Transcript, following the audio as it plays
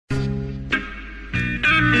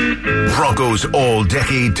Broncos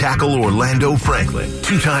all-decade tackle Orlando Franklin,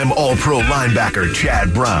 two-time All-Pro linebacker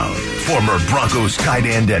Chad Brown, former Broncos tight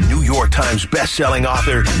end and New York Times best-selling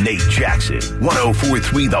author Nate Jackson.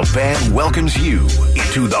 104.3 The Fan welcomes you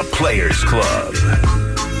into the Players Club.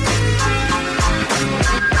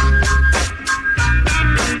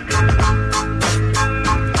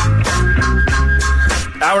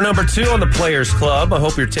 Hour number 2 on the Players Club. I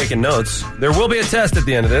hope you're taking notes. There will be a test at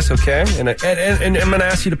the end of this, okay? And I'm going to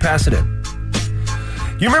ask you to pass it in.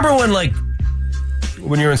 You remember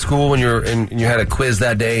when you were in school, and you had a quiz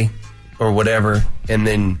that day or whatever, and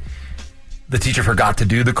then the teacher forgot to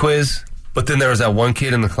do the quiz, but then there was that one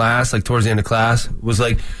kid in the class, like towards the end of class, was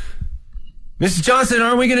like, Mrs. Johnson,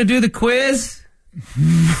 aren't we going to do the quiz?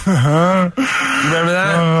 You remember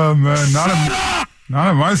that? Oh, man, not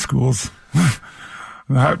at my schools.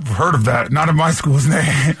 I've heard of that. Not in my school's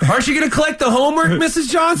name. Aren't you going to collect the homework, Mrs.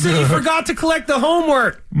 Johnson? You forgot to collect the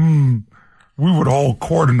homework. We would hold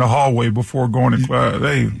court in the hallway before going to class.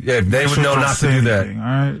 They would know not to do that. All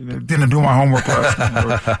right? Didn't do my homework last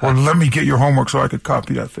time. Or let me get your homework so I could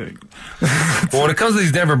copy that thing. Well, when it comes to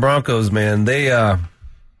these Denver Broncos, man, they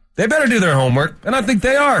better do their homework, and I think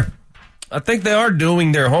they are. I think they are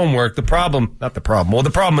doing their homework. The problem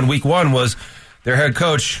in week 1 was their head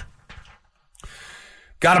coach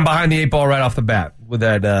got him behind the 8 ball right off the bat with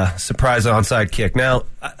that surprise onside kick. Now,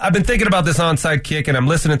 I've been thinking about this onside kick, and I'm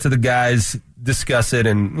listening to the guys discuss it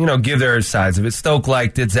and, give their sides of it. Stoke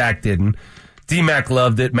liked it. Zach didn't. D-Mac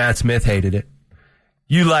loved it. Matt Smith hated it.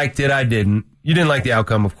 You liked it. I didn't. You didn't like the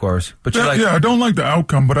outcome, of course. But you I don't like the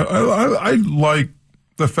outcome, but I like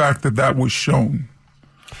the fact that was shown.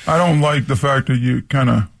 I don't like the fact that you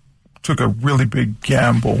kind of took a really big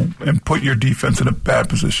gamble and put your defense in a bad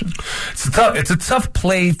position. It's a tough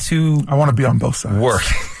play to. I want to be on both sides. Work.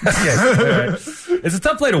 Yes, right. It's a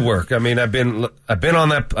tough play to work. I mean, I've been on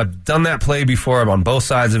that. I've done that play before. I'm on both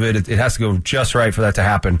sides of it. It has to go just right for that to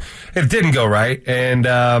happen. It didn't go right, and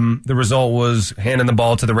the result was handing the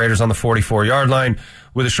ball to the Raiders on the 44-yard line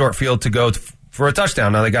with a short field to go for a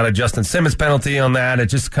touchdown. Now they got a Justin Simmons penalty on that. It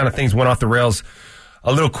just kind of things went off the rails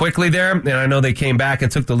a little quickly there, and I know they came back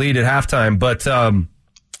and took the lead at halftime, but I'm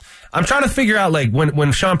trying to figure out, like,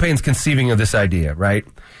 when Sean Payton's conceiving of this idea, right?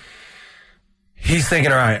 He's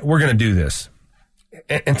thinking, all right, we're going to do this.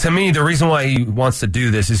 And to me, the reason why he wants to do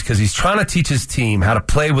this is because he's trying to teach his team how to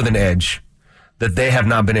play with an edge that they have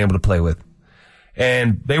not been able to play with.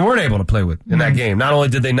 And they weren't able to play with in that game. Not only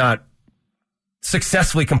did they not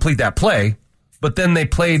successfully complete that play, but then they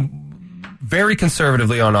played very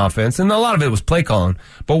conservatively on offense, and a lot of it was play calling,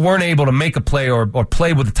 but weren't able to make a play or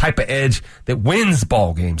play with the type of edge that wins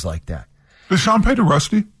ball games like that. Is Sean Payton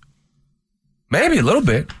rusty? Maybe a little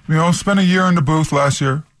bit. Spent a year in the booth last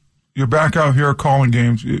year. You're back out here calling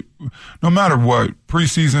games. No matter what,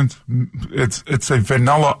 preseason, it's a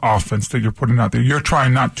vanilla offense that you're putting out there. You're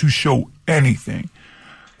trying not to show anything.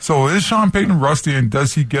 So is Sean Payton rusty, and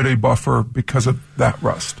does he get a buffer because of that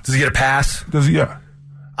rust? Does he get a pass? Yeah.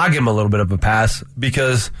 I'll give him a little bit of a pass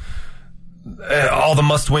because all the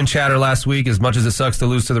must-win chatter last week, as much as it sucks to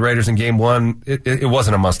lose to the Raiders in Game 1, it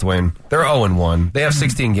wasn't a must-win. They're 0-1. They have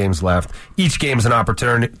 16 games left. Each game is an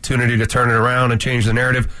opportunity to turn it around and change the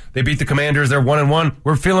narrative. They beat the Commanders. They're 1-1.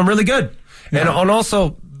 We're feeling really good. Yeah. And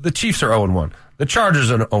also, the Chiefs are 0-1. The Chargers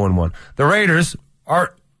are 0-1. The Raiders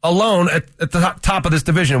are alone at the top of this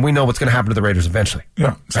division. We know what's going to happen to the Raiders eventually.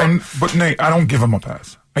 Yeah. Right? But, Nate, I don't give them a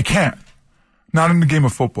pass. I can't. Not in the game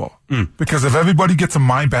of football. Because if everybody gets a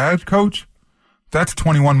my bad, coach, that's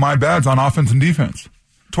 21 my bads on offense and defense.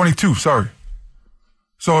 22, sorry.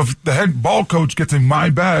 So if the head ball coach gets a my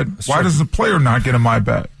bad, why does the player not get a my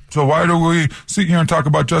bad? So why do we sit here and talk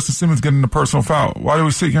about Justin Simmons getting the personal foul? Why do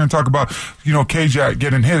we sit here and talk about, K-Jack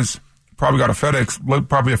getting his? Probably got a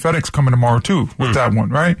FedEx coming tomorrow too with that one,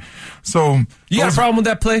 right? So you got a problem with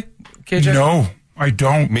that play, K-Jack? No. I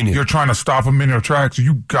don't. You're trying to stop him in their tracks. So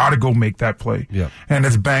you got to go make that play. Yeah. And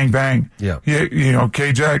it's bang, bang. Yeah.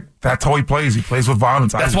 K-Jack, that's how he plays. He plays with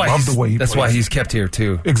violence. I love the way he plays. That's why he's kept here,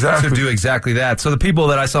 too. Exactly. To do exactly that. So the people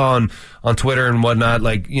that I saw on Twitter and whatnot,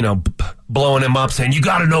 like, blowing him up, saying, you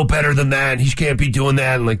got to know better than that. He can't be doing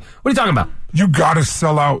that. And, like, what are you talking about? You got to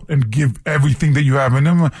sell out and give everything that you have in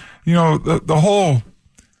him. The whole,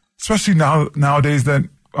 especially nowadays that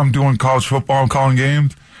I'm doing college football and calling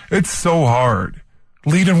games, it's so hard.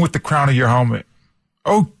 Leading with the crown of your helmet.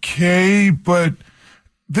 Okay, but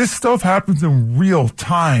this stuff happens in real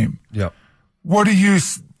time. Yep. What are you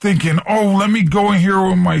thinking? Oh, let me go in here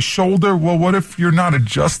with my shoulder. Well, what if you're not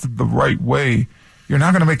adjusted the right way? You're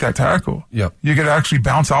not going to make that tackle. Yep. You're going to actually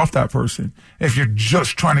bounce off that person if you're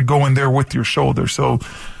just trying to go in there with your shoulder. So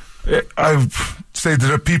say to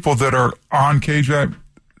the people that are on KJ,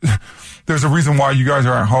 there's a reason why you guys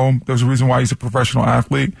are at home. There's a reason why he's a professional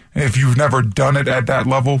athlete. And if you've never done it at that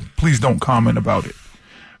level, please don't comment about it,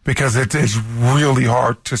 because it is really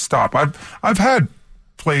hard to stop. I've had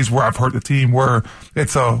plays where I've hurt the team where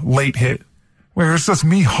it's a late hit, where it's just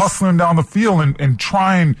me hustling down the field and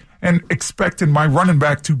trying and expecting my running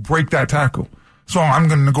back to break that tackle. So I'm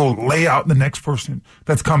going to go lay out the next person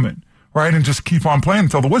that's coming, right, and just keep on playing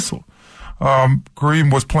until the whistle.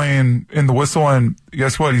 Kareem was playing in the whistle, and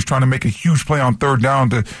guess what? He's trying to make a huge play on third down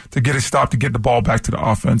to get a stop, to get the ball back to the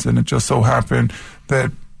offense, and it just so happened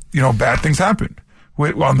that, bad things happened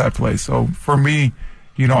on that play. So for me,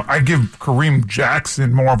 I give Kareem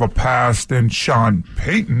Jackson more of a pass than Sean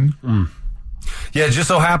Payton. Yeah, it just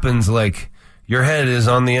so happens, like, your head is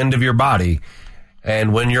on the end of your body,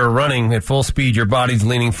 and when you're running at full speed, your body's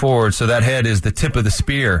leaning forward, so that head is the tip of the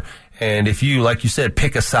spear. And if you, like you said,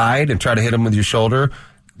 pick a side and try to hit him with your shoulder,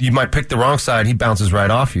 you might pick the wrong side. He bounces right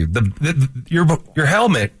off you. Your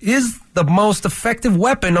helmet is the most effective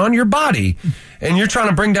weapon on your body, and you're trying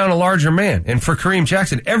to bring down a larger man. And for Kareem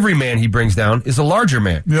Jackson, every man he brings down is a larger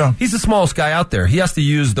man. Yeah. He's the smallest guy out there. He has to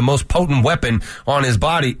use the most potent weapon on his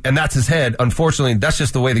body, and that's his head. Unfortunately, that's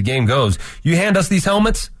just the way the game goes. You hand us these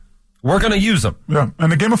helmets, we're going to use them. Yeah,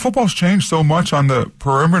 and the game of football's changed so much on the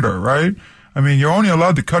perimeter, right? I mean, you're only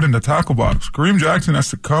allowed to cut in the tackle box. Kareem Jackson has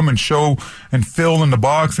to come and show and fill in the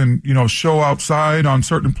box and, show outside on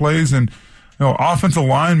certain plays. And, offensive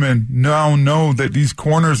linemen now know that these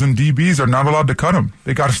corners and DBs are not allowed to cut them.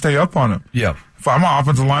 They got to stay up on them. Yeah. If I'm an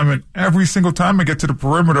offensive lineman, every single time I get to the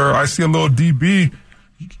perimeter, I see a little DB,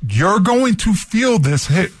 you're going to feel this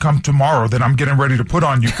hit come tomorrow that I'm getting ready to put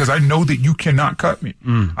on you, because I know that you cannot cut me.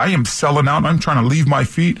 I am selling out. I'm trying to leave my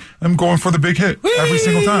feet. I'm going for the big hit every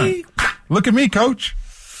single time. Look at me, coach.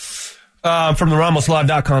 From the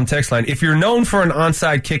RamosLive.com text line, if you're known for an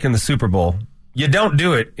onside kick in the Super Bowl, you don't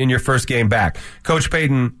do it in your first game back. Coach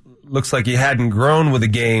Payton looks like he hadn't grown with the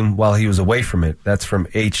game while he was away from it. That's from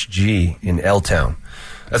HG in L-Town.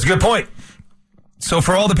 That's a good point. So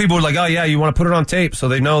for all the people who are like, oh, yeah, you want to put it on tape so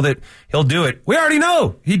they know that he'll do it. We already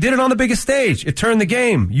know. He did it on the biggest stage. It turned the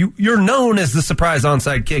game. You're known as the surprise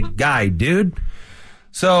onside kick guy, dude.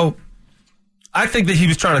 So I think that he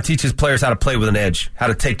was trying to teach his players how to play with an edge, how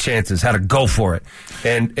to take chances, how to go for it.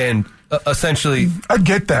 And essentially, I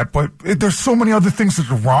get that, but there's so many other things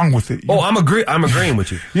that are wrong with it. I'm agreeing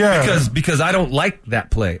with you. Yeah. Because I don't like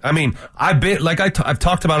that play. I mean, I've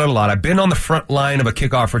talked about it a lot. I've been on the front line of a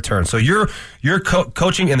kickoff return. So you're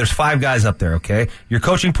coaching, and there's 5 guys up there, okay? Your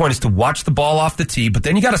coaching point is to watch the ball off the tee, but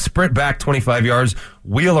then you got to sprint back 25 yards,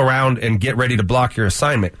 wheel around, and get ready to block your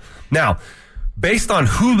assignment. Now, based on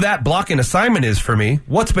who that blocking assignment is for me,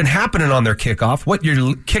 what's been happening on their kickoff, what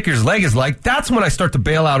your kicker's leg is like, that's when I start to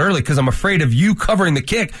bail out early, because I'm afraid of you covering the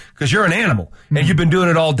kick, because you're an animal, and you've been doing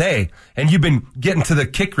it all day, and you've been getting to the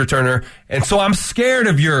kick returner, and so I'm scared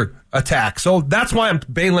of your attack. So that's why I'm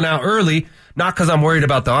bailing out early, not because I'm worried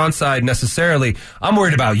about the onside necessarily. I'm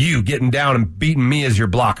worried about you getting down and beating me as your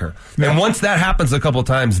blocker. Yeah. And once that happens a couple of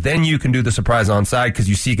times, then you can do the surprise onside, because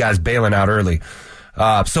you see guys bailing out early.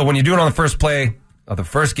 So when you do it on the first play of the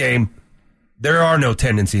first game, there are no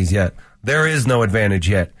tendencies yet. There is no advantage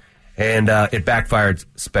yet. And it backfired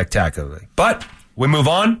spectacularly. But we move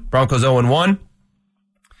on. Broncos 0-1.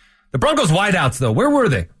 The Broncos wideouts, though, where were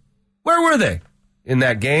they? Where were they in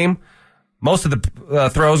that game? Most of the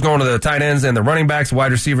throws going to the tight ends and the running backs,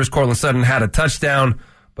 wide receivers. Cortland Sutton had a touchdown.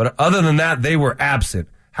 But other than that, they were absent.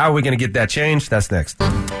 How are we going to get that changed? That's next.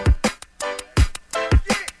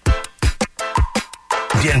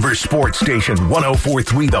 Denver Sports Station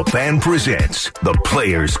 104.3 The Fan presents The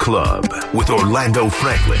Players Club with Orlando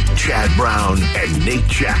Franklin, Chad Brown, and Nate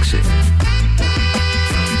Jackson.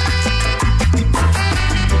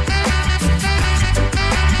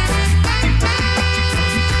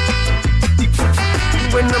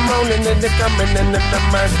 In the morning and they're coming and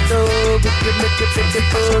they're my stove. Does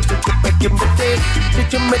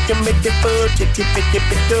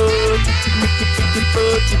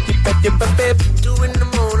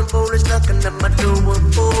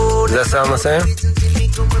that sound the same?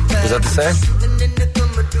 Is that the same?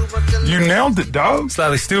 You nailed it, dog.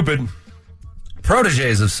 Slightly stupid.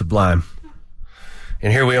 Proteges of Sublime.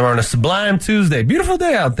 And here we are on a Sublime Tuesday. Beautiful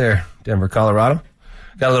day out there, Denver, Colorado.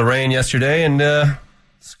 Got a little rain yesterday, and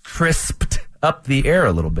it's crisped up the air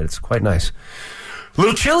a little bit. It's quite nice. A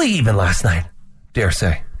little chilly even last night, dare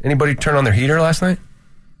say. Anybody turn on their heater last night?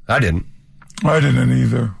 I didn't. I didn't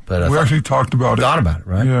either. But we actually talked about it. Thought about it,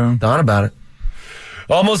 right? Yeah. Thought about it.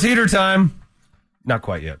 Almost heater time. Not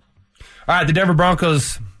quite yet. All right, the Denver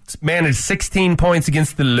Broncos managed 16 points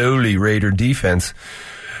against the lowly Raider defense.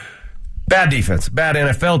 Bad defense, bad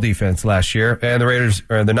NFL defense last year, and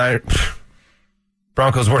the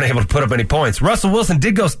Broncos weren't able to put up any points. Russell Wilson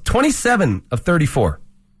did go 27 of 34.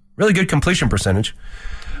 Really good completion percentage.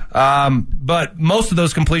 But most of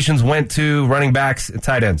those completions went to running backs and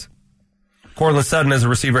tight ends. Cortland Sutton as a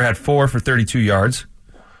receiver had 4 for 32 yards,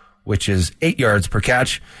 which is 8 yards per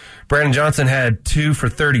catch. Brandon Johnson had 2 for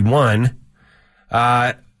 31.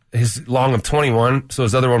 His long of 21, so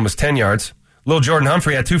his other one was 10 yards. Lil Jordan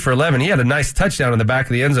Humphrey had 2 for 11. He had a nice touchdown in the back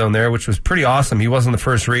of the end zone there, which was pretty awesome. He wasn't the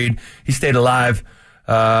first read. He stayed alive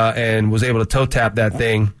and was able to toe tap that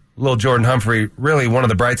thing. Lil Jordan Humphrey, really one of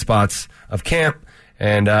the bright spots of camp,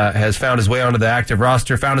 and has found his way onto the active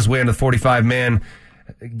roster, found his way into the 45-man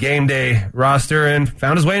game day roster, and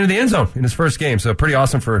found his way into the end zone in his first game. So pretty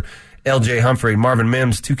awesome for L.J. Humphrey. Marvin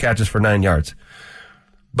Mims, 2 catches for 9 yards.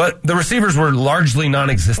 But the receivers were largely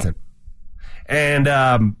non-existent. And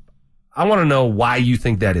I want to know why you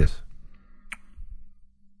think that is.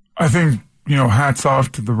 I think, hats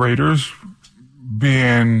off to the Raiders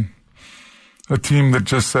being a team that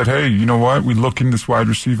just said, hey, you know what? We look in this wide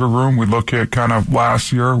receiver room. We look at kind of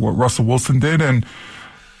last year, what Russell Wilson did, and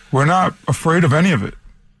we're not afraid of any of it.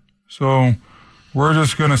 So we're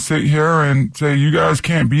just going to sit here and say, you guys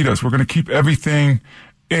can't beat us. We're going to keep everything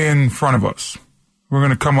in front of us. We're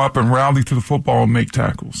going to come up and rally to the football and make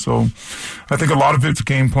tackles. So I think a lot of it's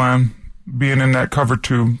game plan, being in that cover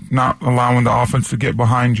 2, not allowing the offense to get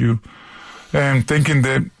behind you, and thinking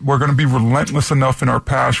that we're going to be relentless enough in our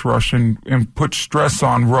pass rush and put stress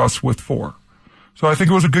on Russ with 4. So I think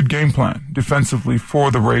it was a good game plan defensively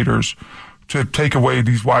for the Raiders to take away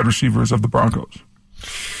these wide receivers of the Broncos.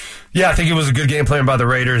 Yeah, I think it was a good game plan by the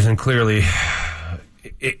Raiders, and clearly,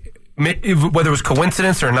 whether it was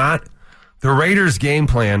coincidence or not, the Raiders' game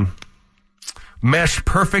plan meshed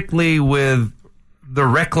perfectly with the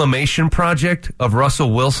reclamation project of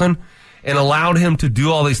Russell Wilson and allowed him to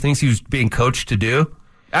do all these things he was being coached to do.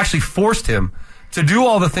 Actually forced him to do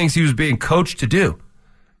all the things he was being coached to do.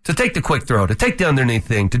 To take the quick throw, to take the underneath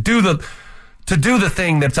thing, to do the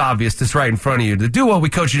thing that's obvious, that's right in front of you, to do what we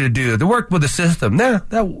coach you to do, to work with the system.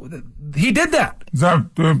 He did that.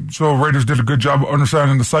 So Raiders did a good job of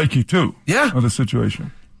understanding the psyche, too, of the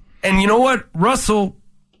situation. And you know what? Russell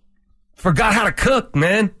forgot how to cook,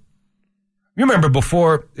 man. You remember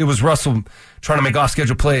before it was Russell trying to make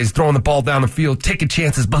off-schedule plays, throwing the ball down the field, taking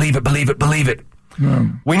chances, believe it. Yeah.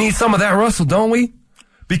 We need some of that, Russell, don't we?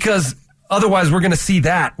 Because otherwise we're going to see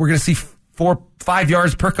that. We're going to see 4-5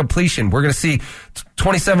 yards per completion. We're going to see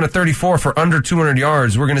 27 to 34 for under 200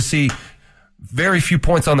 yards. We're going to see very few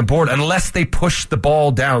points on the board unless they push the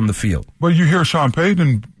ball down the field. Well, you hear Sean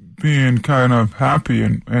Payton being kind of happy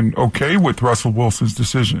and okay with Russell Wilson's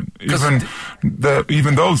decision.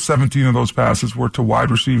 Even though 17 of those passes were to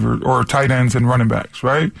wide receiver or tight ends and running backs,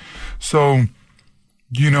 right? So,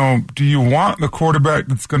 do you want the quarterback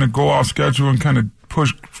that's going to go off schedule and kind of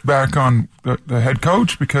push back on the head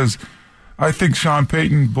coach? Because I think Sean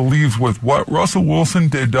Payton believes with what Russell Wilson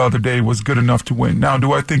did the other day was good enough to win. Now,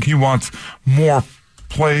 do I think he wants more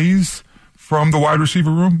plays from the wide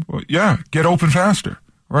receiver room? Well, yeah, get open faster.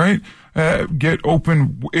 Right? Get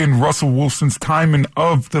open in Russell Wilson's timing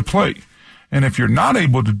of the play. And if you're not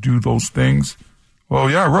able to do those things, well,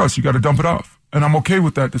 yeah, Russ, you got to dump it off. And I'm okay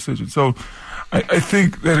with that decision. So I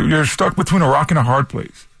think that you're stuck between a rock and a hard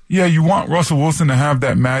place. Yeah, you want Russell Wilson to have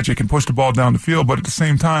that magic and push the ball down the field, but at the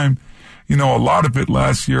same time, a lot of it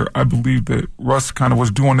last year, I believe that Russ kind of was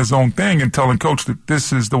doing his own thing and telling coach that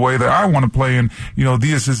this is the way that I want to play and,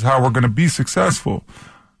 this is how we're going to be successful.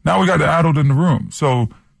 Now we got the adult in the room. So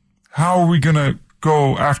how are we going to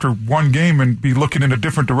go after one game and be looking in a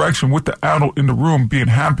different direction with the adult in the room being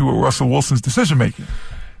happy with Russell Wilson's decision-making?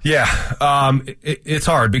 Yeah, it's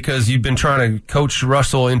hard because you've been trying to coach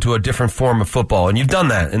Russell into a different form of football, and you've done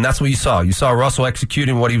that, and that's what you saw. You saw Russell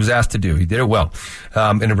executing what he was asked to do. He did it well,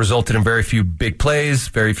 and it resulted in very few big plays,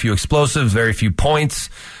 very few explosives, very few points.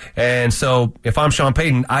 And so if I'm Sean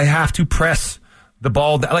Payton, I have to press the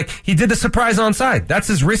ball, like he did the surprise onside. That's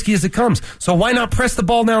as risky as it comes. So why not press the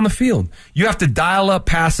ball down the field? You have to dial up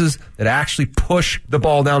passes that actually push the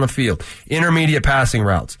ball down the field. Intermediate passing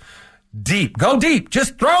routes. Deep. Go deep.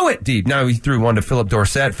 Just throw it deep. Now he threw one to Philip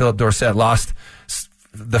Dorsett. Philip Dorsett lost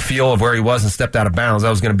the feel of where he was and stepped out of bounds.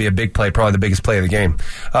 That was going to be a big play, probably the biggest play of the game.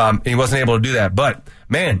 He wasn't able to do that. But,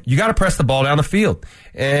 man, you got to press the ball down the field.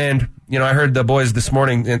 And, I heard the boys this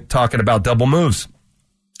morning talking about double moves.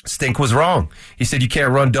 Stink was wrong. He said you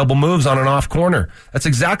can't run double moves on an off corner. That's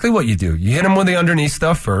exactly what you do. You hit them with the underneath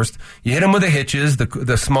stuff first. You hit them with the hitches,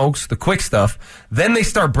 the smokes, the quick stuff. Then they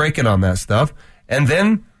start breaking on that stuff. And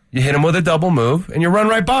then You hit him with a double move, and you run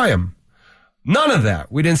right by him. None of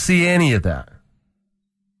that. We didn't see any of that.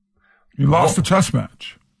 You lost the chess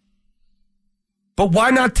match. But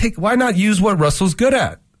why not use what Russell's good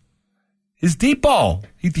at? His deep ball.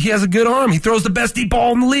 He has a good arm. He throws the best deep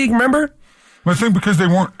ball in the league, remember? I think because they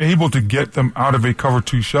weren't able to get them out of a cover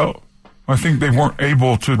 2 shell. I think they weren't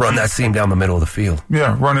able to run that seam down the middle of the field.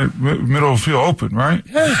 Yeah, run it middle of the field open, right?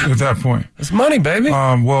 Yeah. At that point. It's money, baby.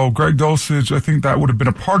 Well, Greg Dulcich, I think that would have been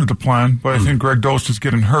a part of the plan, but I think Greg Dulcich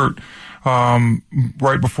getting hurt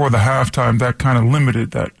right before the halftime, that kind of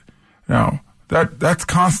limited that. That's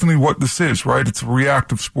constantly what this is, right? It's a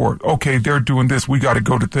reactive sport. Okay, they're doing this. We got to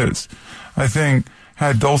go to this. I think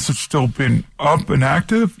had Dulcich still been up and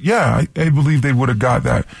active, yeah, I believe they would have got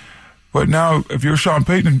that. But now, if you're Sean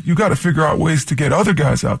Payton, you got to figure out ways to get other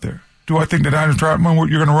guys out there. Do I think that Adam Trautman,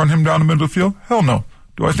 you're going to run him down the middle of the field? Hell no.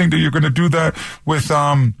 Do I think that you're going to do that with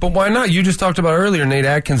But why not? You just talked about earlier Nate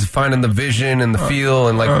Atkins finding the vision and the feel,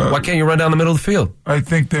 and why can't you run down the middle of the field? I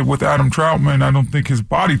think that with Adam Trautman, I don't think his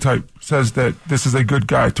body type says that this is a good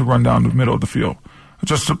guy to run down the middle of the field.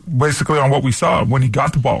 Just basically on what we saw when he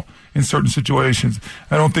got the ball in certain situations.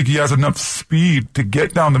 I don't think he has enough speed to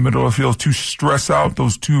get down the middle of the field to stress out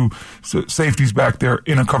those 2 safeties back there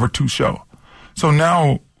in a cover 2 show. So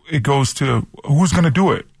now it goes to who's going to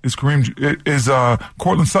do it. Is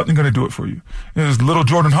Cortland Sutton going to do it for you? Is little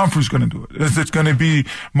Jordan Humphries going to do it? Is it going to be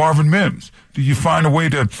Marvin Mims? Do you find a way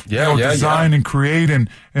to design and create and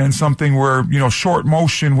something where, short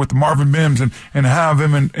motion with Marvin Mims and have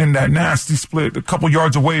him in that nasty split a couple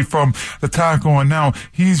yards away from the tackle, and now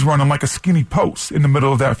he's running like a skinny post in the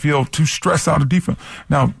middle of that field to stress out a defense.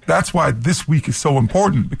 Now, that's why this week is so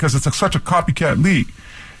important, because it's such a copycat league.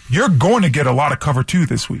 You're going to get a lot of cover 2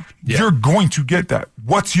 this week. Yeah. You're going to get that.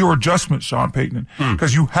 What's your adjustment, Sean Payton?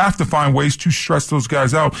 Because you have to find ways to stress those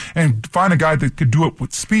guys out and find a guy that could do it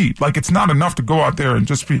with speed. Like, it's not enough to go out there and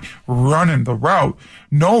just be running the route.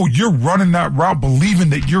 No, you're running that route believing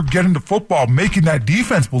that you're getting the football, making that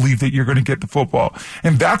defense believe that you're going to get the football.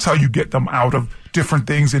 And that's how you get them out of different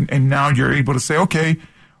things. And now you're able to say, okay,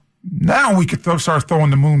 now we could start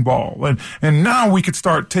throwing the moon ball, and now we could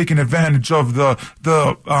start taking advantage of the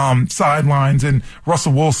sidelines and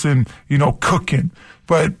Russell Wilson, cooking.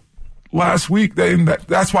 But last week,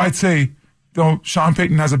 that's why I'd say, Sean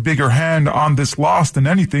Payton has a bigger hand on this loss than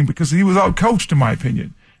anything, because he was outcoached, in my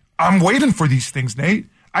opinion. I'm waiting for these things, Nate.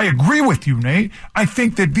 I agree with you, Nate. I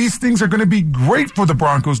think that these things are going to be great for the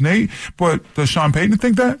Broncos, Nate. But does Sean Payton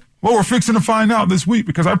think that? Well, we're fixing to find out this week,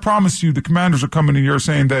 because I promise you the Commanders are coming in here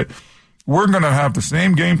saying that we're going to have the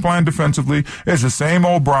same game plan defensively as the same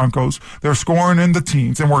old Broncos. They're scoring in the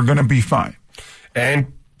teens, and we're going to be fine.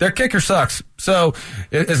 And their kicker sucks. So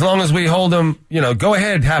as long as we hold them, go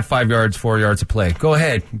ahead, have 5 yards, 4 yards of play. Go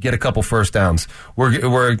ahead, get a couple first downs.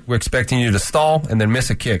 We're expecting you to stall and then miss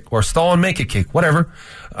a kick, or stall and make a kick, whatever.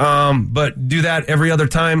 But do that every other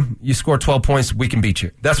time you score 12 points, we can beat you.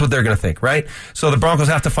 That's what they're going to think, right? So the Broncos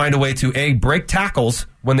have to find a way to, break tackles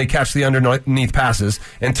when they catch the underneath passes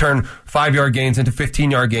and turn 5-yard gains into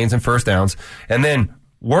 15-yard gains and first downs, and then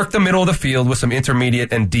work the middle of the field with some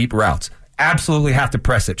intermediate and deep routes. Absolutely have to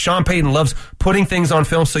press it. Sean Payton loves putting things on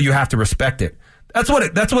film, so you have to respect it. That's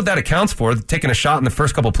what that accounts for, taking a shot in the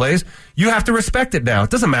first couple plays. You have to respect it now. It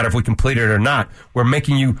doesn't matter if we complete it or not. We're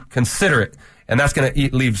making you consider it. And that's going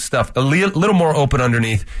to leave stuff a little more open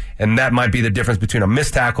underneath, and that might be the difference between a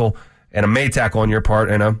missed tackle and a made tackle on your part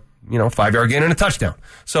and a 5-yard gain and a touchdown.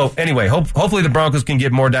 So anyway, hopefully the Broncos can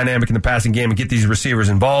get more dynamic in the passing game and get these receivers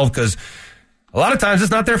involved, because a lot of times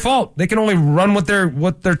it's not their fault. They can only run what they're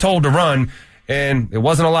told to run, and it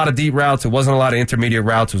wasn't a lot of deep routes. It wasn't a lot of intermediate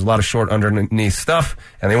routes. It was a lot of short underneath stuff,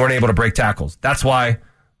 and they weren't able to break tackles. That's why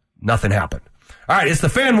nothing happened. All right, it's the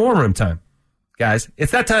fan war room time, guys.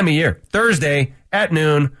 It's that time of year. Thursday at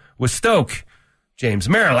noon with Stoke, James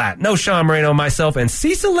Marilat, No Sean Moreno, myself, and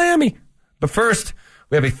Cecil Lammy. But first,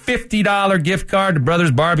 we have a $50 gift card to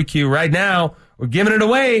Brothers Barbecue. Right now, we're giving it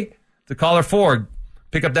away to caller 4.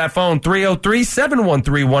 Pick up that phone,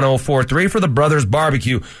 303-713-1043 for the Brothers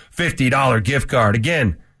Barbecue $50 gift card.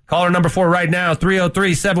 Again, caller number 4 right now,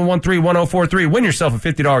 303-713-1043. Win yourself a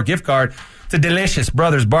 $50 gift card to delicious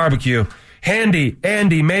Brothers Barbecue. Handy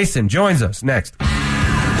Andy Mason joins us next.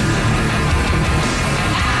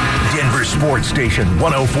 Denver Sports Station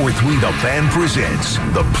 104.3 The Fan presents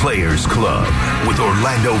The Players Club with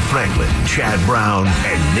Orlando Franklin, Chad Brown,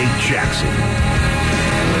 and Nate Jackson.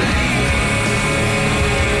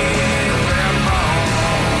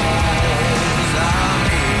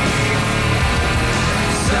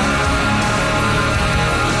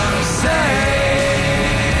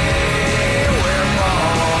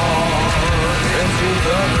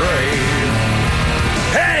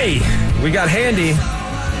 Okay, we got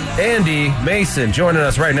Andy Mason joining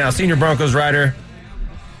us right now, senior Broncos writer.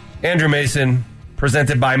 Andrew Mason,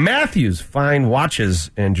 presented by Matthews Fine Watches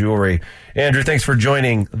and Jewelry. Andrew, thanks for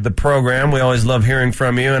joining the program. We always love hearing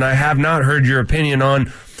from you, and I have not heard your opinion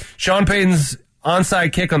on Sean Payton's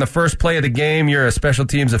onside kick on the first play of the game. You're a special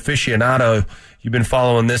teams aficionado. You've been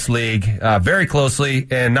following this league very closely,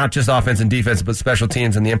 and not just offense and defense, but special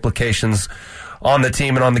teams and the implications on the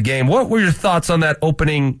team and on the game. What were your thoughts on that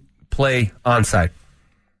opening play onside?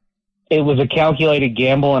 It was a calculated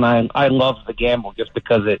gamble, and I loved the gamble just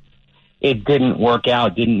because it didn't work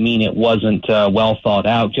out. Didn't mean it wasn't well thought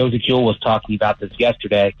out. Josie Jewell was talking about this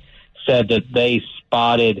yesterday, said that they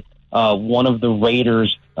spotted one of the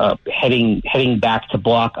Raiders heading back to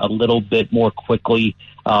block a little bit more quickly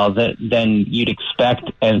than you'd expect,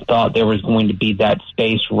 and thought there was going to be that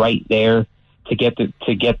space right there to get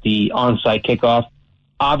the onside kickoff.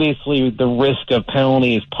 Obviously, the risk of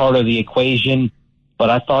penalty is part of the equation, but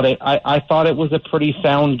I thought it was a pretty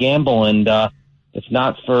sound gamble, and if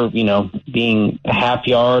not for being a half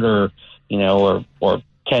yard or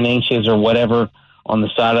 10 inches or whatever on the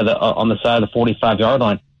side of the 45-yard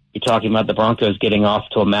line, you're talking about the Broncos getting off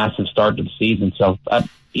to a massive start to the season. So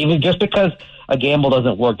even just because a gamble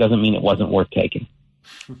doesn't work doesn't mean it wasn't worth taking.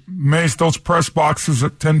 Mace, those press boxes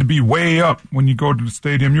that tend to be way up when you go to the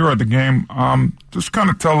stadium. You're at the game. Just kind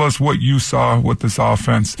of tell us what you saw with this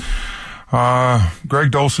offense.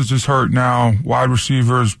 Greg Dulcich is hurt now. Wide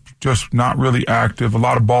receivers just not really active. A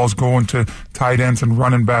lot of balls going to tight ends and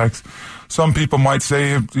running backs. Some people might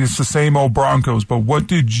say it's the same old Broncos, but what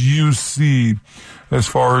did you see as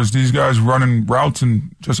far as these guys running routes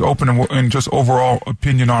and just and just overall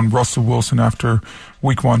opinion on Russell Wilson after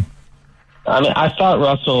week one? I mean, I thought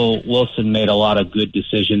Russell Wilson made a lot of good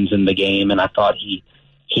decisions in the game, and I thought he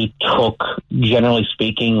took, generally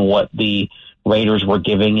speaking, what the Raiders were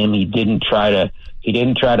giving him. He didn't try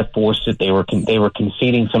to force it. They were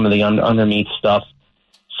conceding some of the underneath stuff.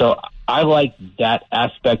 So I like that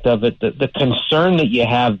aspect of it. The concern that you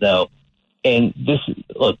have, though, and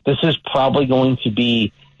this is probably going to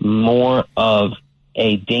be more of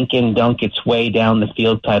a dink and dunk its way down the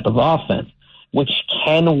field type of offense, which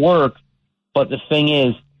can work. But the thing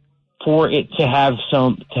is, for it to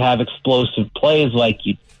have explosive plays like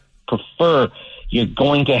you prefer, you're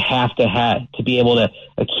going to have to be able to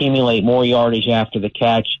accumulate more yardage after the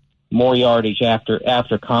catch, more yardage after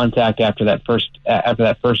contact, after that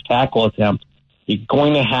first tackle attempt. You're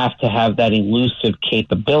going to have that elusive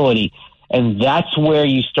capability, and that's where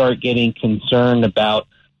you start getting concerned about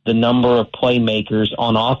the number of playmakers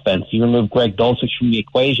on offense. You remove Greg Dulcich from the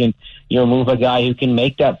equation, you remove a guy who can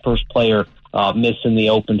make that first player miss in the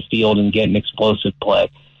open field and get an explosive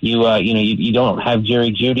play. You don't have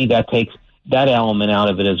Jerry Jeudy. That takes that element out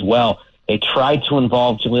of it as well. They tried to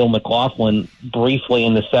involve Jaleel McLaughlin briefly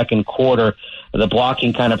in the second quarter. The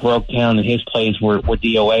blocking kind of broke down, and his plays were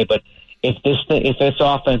DOA. But if this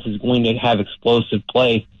offense is going to have explosive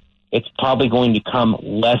plays, it's probably going to come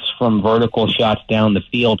less from vertical shots down the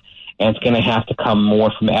field, and it's going to have to come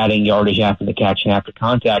more from adding yardage after the catch and after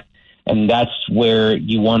contact. And that's where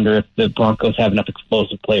you wonder if the Broncos have enough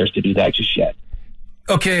explosive players to do that just yet.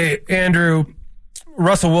 Okay, Andrew,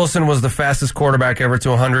 Russell Wilson was the fastest quarterback ever to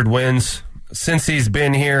 100 wins. Since he's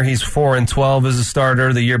been here, he's 4-12 as a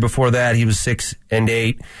starter. The year before that, he was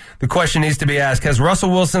 6-8. The question needs to be asked, has Russell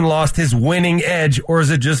Wilson lost his winning edge, or is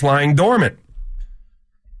it just lying dormant?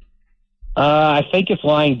 I think it's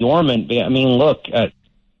lying dormant. I mean, look,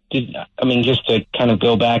 just to kind of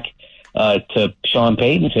go back to Sean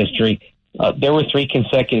Payton's history, there were 3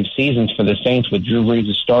 consecutive seasons for the Saints with Drew Brees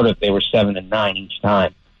as starter. They were 7-9 each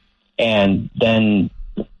time, and then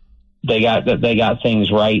they got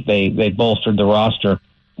things right. They bolstered the roster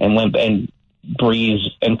and Brees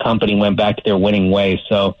and company went back to their winning ways.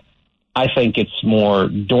 So I think it's more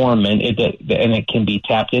dormant, and it can be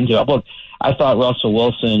tapped into. Look, I thought Russell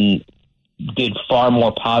Wilson did far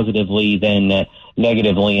more positively than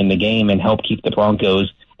negatively in the game and helped keep the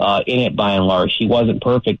Broncos in it by and large. He wasn't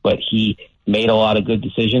perfect, but he made a lot of good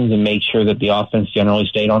decisions and made sure that the offense generally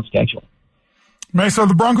stayed on schedule. Mesa,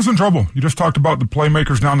 the Broncos in trouble. You just talked about the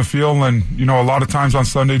playmakers down the field, and, a lot of times on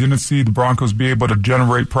Sunday didn't see the Broncos be able to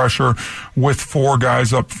generate pressure with 4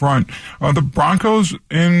 guys up front. Are the Broncos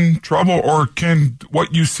in trouble, or can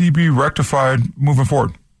what you see be rectified moving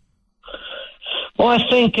forward? Well, I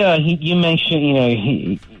think you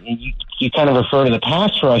mentioned, you kind of refer to the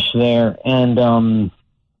pass rush there, and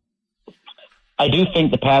I do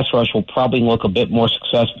think the pass rush will probably look a bit more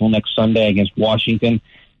successful next Sunday against Washington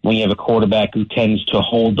when you have a quarterback who tends to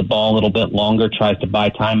hold the ball a little bit longer, tries to buy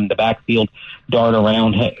time in the backfield, dart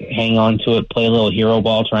around, hang on to it, play a little hero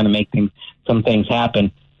ball, trying to make some things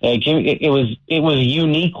happen. It was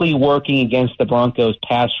uniquely working against the Broncos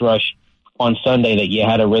pass rush on Sunday that you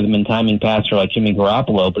had a rhythm and timing passer like Jimmy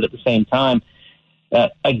Garoppolo, but at the same time,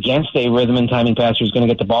 against a rhythm and timing passer who's going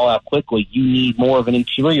to get the ball out quickly, you need more of an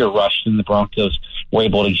interior rush than the Broncos were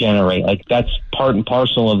able to generate. Like, that's part and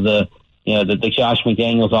parcel of the Josh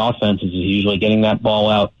McDaniels offense is usually getting that ball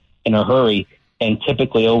out in a hurry. And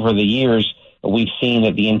typically over the years, we've seen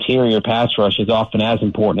that the interior pass rush is often as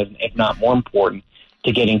important, if not more important,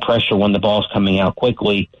 to getting pressure when the ball's coming out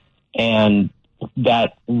quickly. And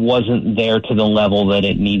that wasn't there to the level that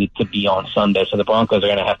it needed to be on Sunday. So the Broncos are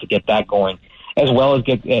going to have to get that going, as well as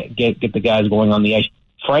get the guys going on the edge.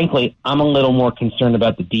 Frankly, I'm a little more concerned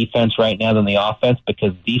about the defense right now than the offense,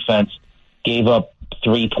 because defense gave up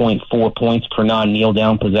 3.4 points per non-kneel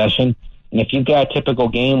down possession. And if you've got a typical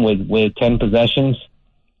game with 10 possessions,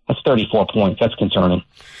 that's 34 points. That's concerning.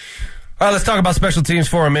 All right, let's talk about special teams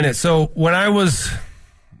for a minute. So when I was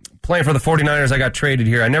playing for the 49ers, I got traded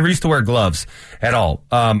here. I never used to wear gloves at all.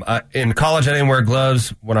 In college, I didn't wear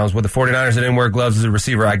gloves. When I was with the 49ers, I didn't wear gloves as a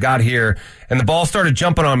receiver. I got here, and the ball started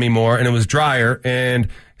jumping on me more, and it was drier, and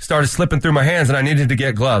started slipping through my hands, and I needed to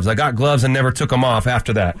get gloves. I got gloves and never took them off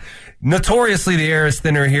after that. Notoriously, the air is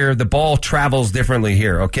thinner here. The ball travels differently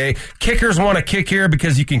here, okay? Kickers want to kick here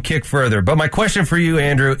because you can kick further. But my question for you,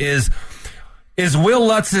 Andrew, is Will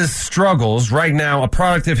Lutz's struggles right now a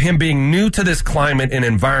product of him being new to this climate and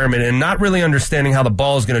environment and not really understanding how the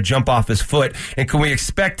ball is going to jump off his foot? And can we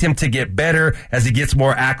expect him to get better as he gets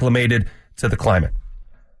more acclimated to the climate?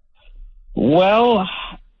 Well,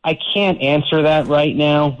 I can't answer that right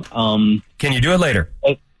now. Can you do it later?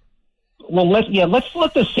 Let's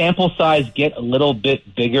let the sample size get a little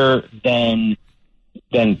bit bigger than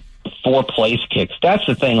 4 place kicks. That's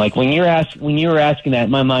the thing. Like, when you're asking that, in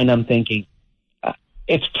my mind, I'm thinking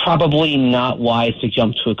it's probably not wise to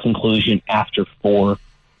jump to a conclusion after 4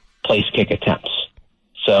 place kick attempts.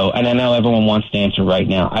 So, and I know everyone wants to answer right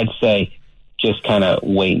now. I'd say just kind of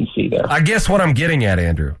wait and see there. I guess what I'm getting at,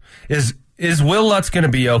 Andrew, is Will Lutz going to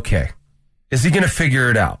be okay? Is he going to figure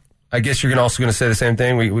it out? I guess you're also going to say the same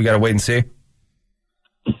thing. We got to wait and see.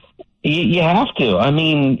 You have to. I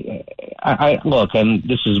mean, I look, and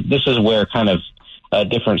this is where kind of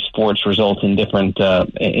different sports result in different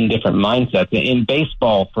mindsets. In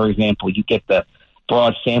baseball, for example, you get the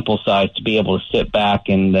broad sample size to be able to sit back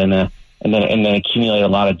and then accumulate a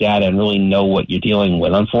lot of data and really know what you're dealing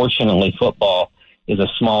with. Unfortunately, football is a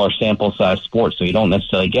smaller sample size sport, so you don't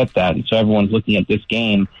necessarily get that. And so everyone's looking at this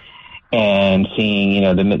game and seeing,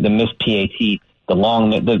 the missed PAT,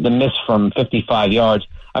 the miss from 55 yards.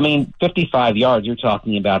 I mean, 55 yards, you're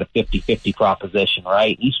talking about a 50-50 proposition,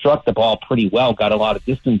 right? He struck the ball pretty well, got a lot of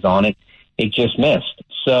distance on it. It just missed.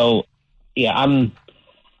 So, yeah, I'm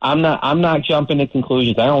not jumping to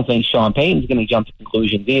conclusions. I don't think Sean Payton's going to jump to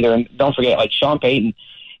conclusions either. And don't forget, like, Sean Payton,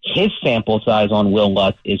 his sample size on Will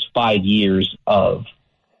Lutz is 5 years of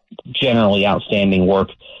generally outstanding work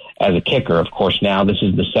as a kicker. Of course, now this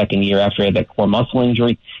is the second year after he had that core muscle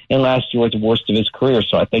injury, and last year was the worst of his career.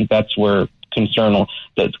 So I think that's where concern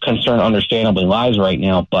understandably lies right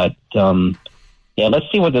now. But let's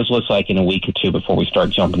see what this looks like in a week or two before we start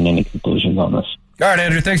jumping to any conclusions on this. All right,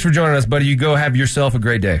 Andrew, thanks for joining us, buddy. You go have yourself a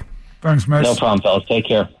great day. Thanks, Mason. No problem, fellas. Take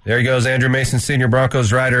care. There he goes, Andrew Mason, senior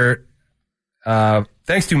Broncos writer.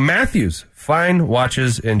 Thanks to Matthews Fine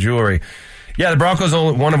Watches and Jewelry. Yeah, the Broncos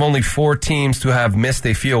are one of only 4 teams to have missed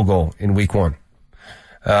a field goal in week 1.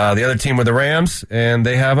 The other team were the Rams, and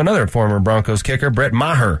they have another former Broncos kicker, Brett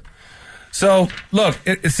Maher. So, look,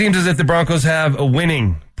 it seems as if the Broncos have a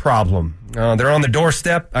winning problem. They're on the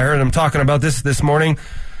doorstep. I heard them talking about this morning.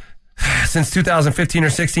 Since 2015 or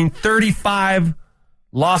 16, 35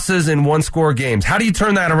 losses in one-score games. How do you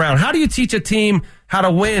turn that around? How do you teach a team how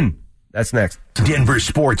to win? That's next. Denver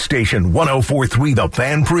Sports Station 104.3 The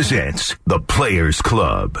Fan presents The Players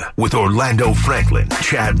Club with Orlando Franklin,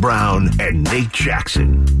 Chad Brown, and Nate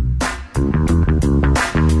Jackson.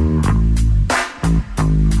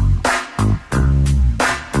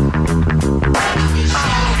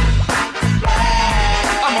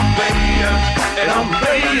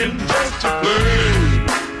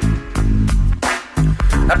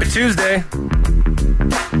 Happy Tuesday.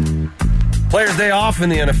 Players' Day off in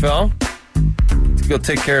the NFL. To go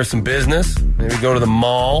take care of some business. Maybe go to the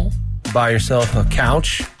mall, buy yourself a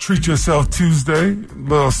couch. Treat yourself Tuesday. A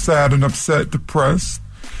little sad and upset, depressed.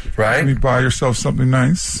 Right? Maybe buy yourself something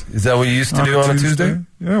nice. Is that what you used to do on a Tuesday?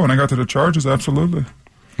 Yeah, when I got to the Chargers, absolutely.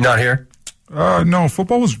 Not here? No,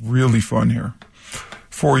 football was really fun here.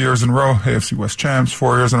 4 years in a row, AFC West champs,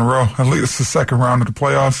 4 years in a row. At least the second round of the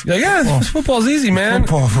playoffs. Football's easy, man.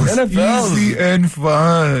 Football was NFL. easy and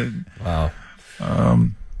fun. Wow.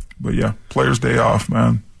 But yeah, players' day off,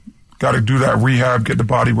 man. Got to do that rehab, get the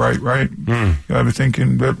body right? You got to be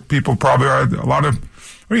thinking that people probably are a lot of,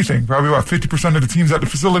 what do you think? Probably about 50% of the teams at the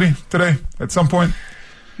facility today at some point?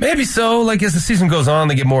 Maybe so. Like, as the season goes on,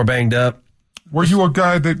 they get more banged up. Were you a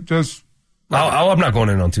guy that just... I'm not going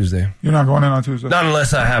in on Tuesday. You're not going in on Tuesday? Not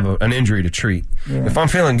unless I have an injury to treat. Yeah. If I'm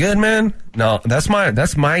feeling good, man, no, that's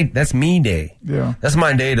me day. Yeah. That's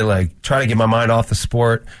my day to, like, try to get my mind off the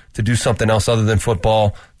sport, to do something else other than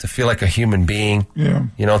football, to feel like a human being. Yeah.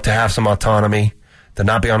 You know, to have some autonomy, to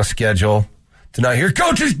not be on a schedule, to not hear,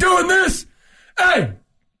 Coach is doing this. Hey,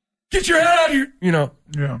 get your head out of here. You know.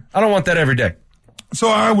 Yeah. I don't want that every day. So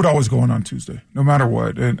I would always go in on Tuesday, no matter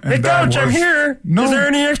what. And hey, Coach, I'm here. No, is there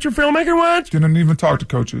any extra film I can watch? Didn't even talk to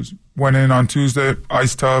coaches. Went in on Tuesday,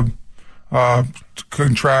 ice tub,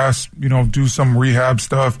 contrast, do some rehab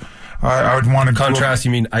stuff. I would want to contrast.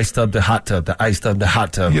 You mean ice tub to hot tub? The ice tub to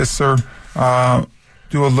hot tub? Yes, sir.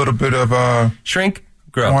 Do a little bit of shrink,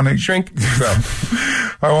 grow. Shrink, grow.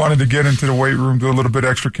 I wanted to get into the weight room, do a little bit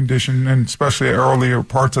extra conditioning, and especially earlier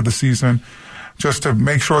parts of the season, just to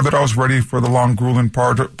make sure that I was ready for the long, grueling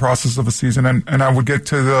process of a season. And I would get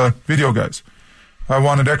to the video guys. I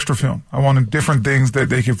wanted extra film. I wanted different things that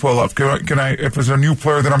they could pull up. Can I, if there's a new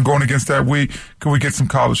player that I'm going against that week, can we get some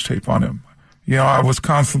college tape on him? I was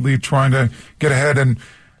constantly trying to get ahead,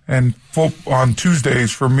 and on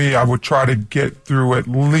Tuesdays for me, I would try to get through at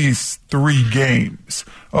least 3 games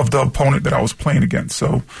of the opponent that I was playing against.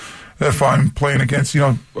 So if I'm playing against,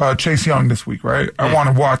 Chase Young this week, right? I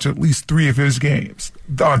want to watch at least 3 of his games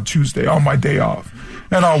on Tuesday on my day off.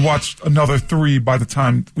 And I'll watch another 3 by the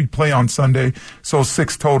time we play on Sunday. So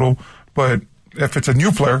 6 total. But if it's a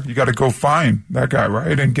new player, you got to go find that guy,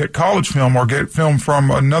 right? And get college film or get film from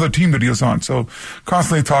another team that he was on. So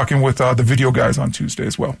constantly talking with the video guys on Tuesday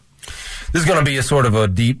as well. This is going to be a sort of a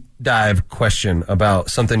deep dive question about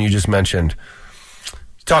something you just mentioned.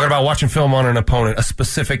 Talking about watching film on an opponent, a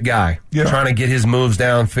specific guy, trying to get his moves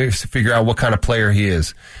down, figure out what kind of player he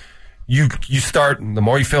is. You start, the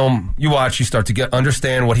more you watch, you start to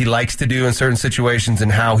understand what he likes to do in certain situations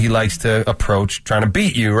and how he likes to approach trying to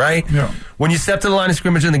beat you, right? Yeah. When you step to the line of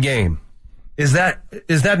scrimmage in the game, is that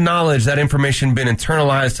knowledge, that information been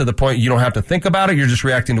internalized to the point you don't have to think about it? You're just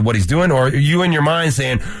reacting to what he's doing? Or are you in your mind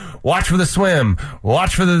saying, watch for the swim,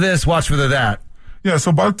 watch for the this, watch for the that? Yeah,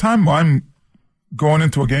 so by the time I'm going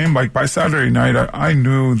into a game, like by Saturday night, I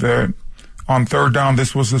knew that on third down,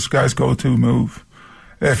 this was this guy's go-to move.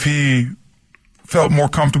 If he felt more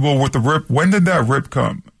comfortable with the rip, when did that rip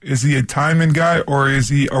come? Is he a timing guy or is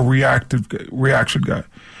he a reaction guy?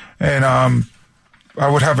 And I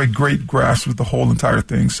would have a great grasp of the whole entire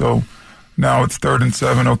thing. So now it's 3rd and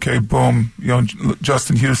 7. Okay, boom.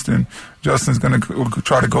 Justin Houston. Justin's going to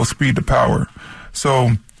try to go speed to power.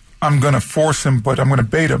 So I'm going to force him, but I'm going to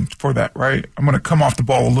bait him for that, right? I'm going to come off the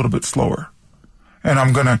ball a little bit slower. And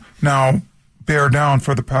I'm going to now bear down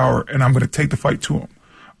for the power, and I'm going to take the fight to him.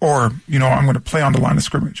 Or, I'm going to play on the line of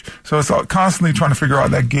scrimmage. So it's constantly trying to figure out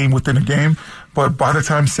that game within a game. But by the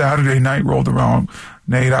time Saturday night rolled around,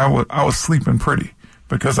 Nate, I was sleeping pretty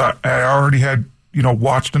because I already had,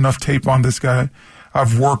 watched enough tape on this guy.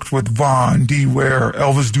 I've worked with Vaughn, D. Ware,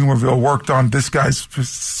 Elvis Dumerville, worked on this guy's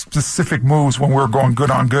specific moves when we were going good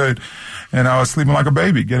on good. And I was sleeping like a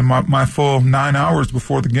baby, getting my full 9 hours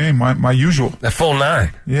before the game, my usual. That full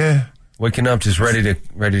 9? Yeah. Waking up just ready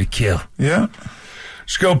to kill. Yeah.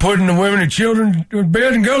 Just go putting the women and children in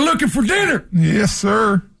bed and go looking for dinner. Yes,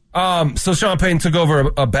 sir. So Sean Payton took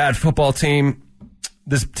over a bad football team.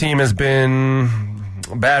 This team has been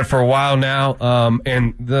bad for a while now.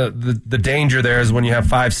 And the danger there is when you have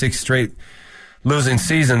 5-6 straight losing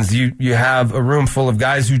seasons, you have a room full of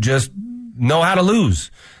guys who just know how to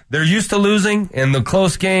lose. They're used to losing, and the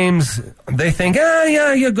close games, they think,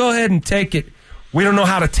 go ahead and take it. We don't know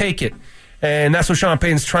how to take it. And that's what Sean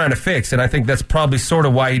Payton's trying to fix. And I think that's probably sort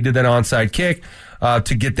of why he did that onside kick,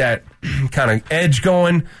 to get that kind of edge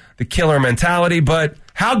going, the killer mentality. But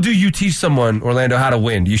how do you teach someone, Orlando, how to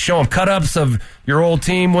win? Do you show them cut-ups of your old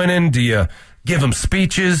team winning? Do you give them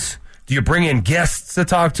speeches? Do you bring in guests to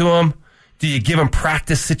talk to them? Do you give them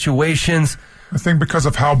practice situations? I think because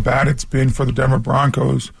of how bad it's been for the Denver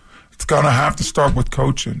Broncos, it's going to have to start with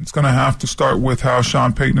coaching. It's going to have to start with how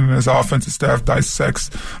Sean Payton and his offensive staff dissects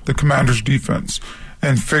the Commanders' defense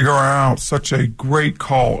and figure out such a great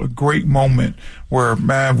call, a great moment where,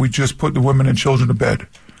 man, we just put the women and children to bed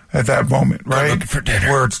at that moment, right? Looking for dinner.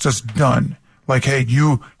 Where it's just done. Like, hey,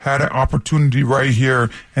 you had an opportunity right here,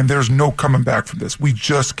 and there's no coming back from this. We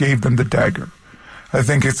just gave them the dagger. I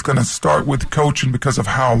think it's going to start with coaching because of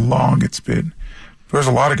how long it's been. There's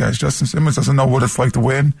a lot of guys. Justin Simmons doesn't know what it's like to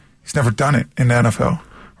win. He's never done it in the NFL,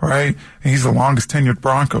 right? And he's the longest tenured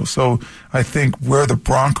Bronco. So I think where the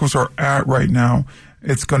Broncos are at right now,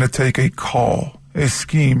 it's going to take a call, a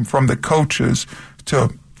scheme from the coaches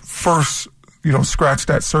to first, scratch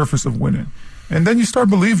that surface of winning. And then you start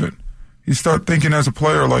believing. You start thinking as a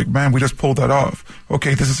player like, man, we just pulled that off.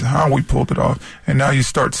 Okay, this is how we pulled it off. And now you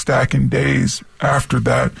start stacking days after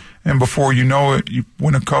that. And before you know it, you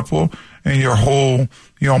win a couple, and your whole,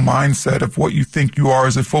 mindset of what you think you are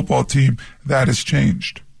as a football team, that has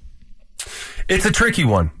changed. It's a tricky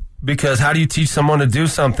one, because how do you teach someone to do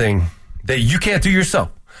something that you can't do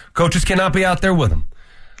yourself? Coaches cannot be out there with them.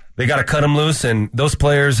 They got to cut them loose, and those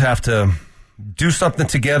players have to do something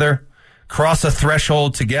together, cross a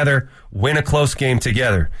threshold together, win a close game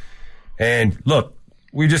together. And look,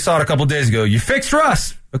 we just saw it a couple days ago. You fixed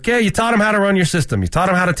Russ. Okay, you taught him how to run your system. You taught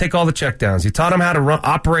him how to take all the checkdowns. You taught him how to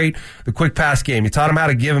operate the quick pass game. You taught him how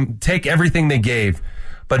to take everything they gave.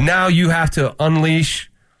 But now you have to unleash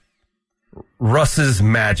Russ's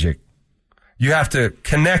magic. You have to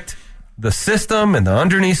connect the system and the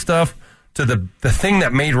underneath stuff to the thing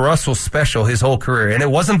that made Russell special his whole career. And it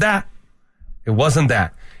wasn't that. It wasn't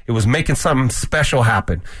that. It was making something special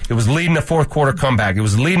happen. It was leading a fourth quarter comeback. It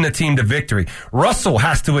was leading the team to victory. Russell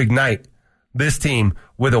has to ignite this team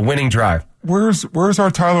with a winning drive. Where's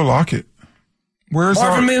our Tyler Lockett? Where's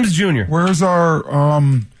Marvin Mims Jr.? Where's our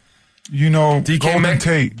DK Golden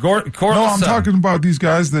Tate? No, I'm talking about these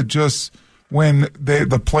guys that just when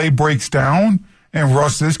the play breaks down and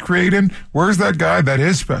Russ is creating. Where's that guy that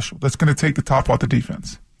is special? That's going to take the top off the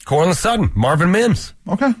defense. Cortland Sutton, Marvin Mims.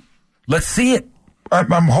 Okay, let's see it.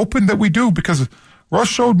 I'm hoping that we do, because Russ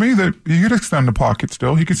showed me that he could extend the pocket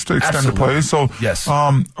still. He could still extend the plays. So, yes.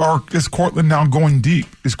 Is Cortland now going deep?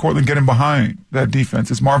 Is Cortland getting behind that defense?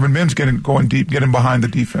 Is Marvin Mims going deep, getting behind the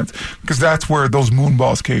defense? Because that's where those moon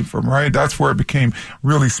balls came from, right? That's where it became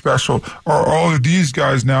really special. Are all of these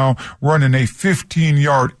guys now running a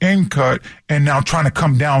 15-yard in cut and now trying to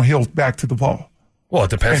come downhill back to the ball? Well, it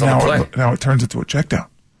depends on the play. Now it turns into a check down.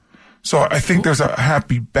 So I think there's a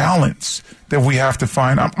happy balance that we have to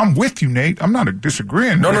find. I'm with you, Nate. I'm not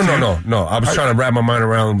disagreeing. No. I was trying to wrap my mind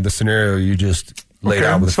around the scenario you just laid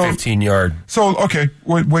out with a 15-yard. So, okay,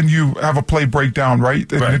 when you have a play breakdown,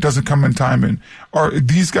 right, and it doesn't come in time, and are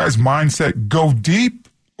these guys' mindset go deep,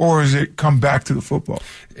 or is it come back to the football?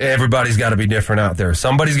 Everybody's got to be different out there.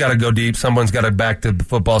 Somebody's got to go deep. Someone's got to back to the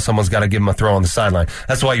football. Someone's got to give them a throw on the sideline.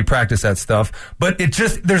 That's why you practice that stuff. But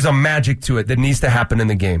there's a magic to it that needs to happen in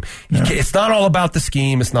the game. Yeah. It's not all about the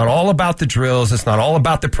scheme. It's not all about the drills. It's not all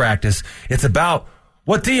about the practice. It's about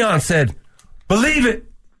what Deion said. Believe it.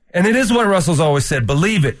 And it is what Russell's always said.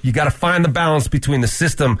 Believe it. You got to find the balance between the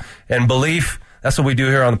system and belief. That's what we do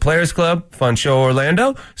here on the Players Club. Fun show,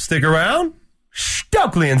 Orlando. Stick around.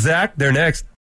 Stokely and Zach, they're next.